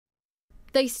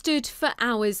They stood for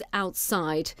hours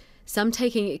outside, some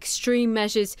taking extreme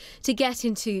measures to get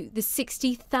into the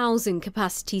 60,000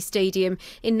 capacity stadium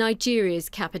in Nigeria's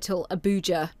capital,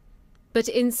 Abuja. But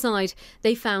inside,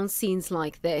 they found scenes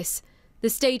like this. The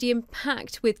stadium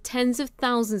packed with tens of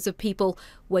thousands of people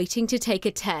waiting to take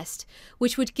a test,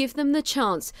 which would give them the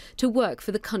chance to work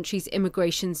for the country's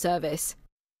immigration service.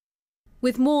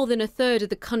 With more than a third of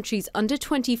the country's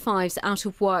under-25s out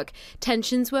of work,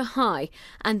 tensions were high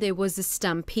and there was a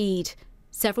stampede.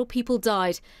 Several people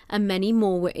died and many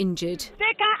more were injured.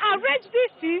 They can arrange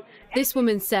this thing. This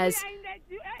woman says,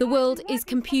 "The world is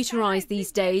computerized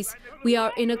these days. We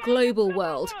are in a global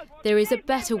world. There is a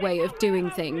better way of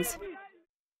doing things."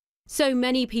 So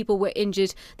many people were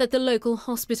injured that the local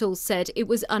hospital said it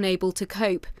was unable to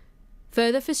cope,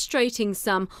 further frustrating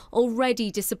some already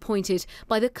disappointed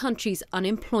by the country's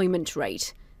unemployment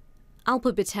rate.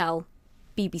 Alpa Patel,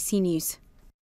 BBC News.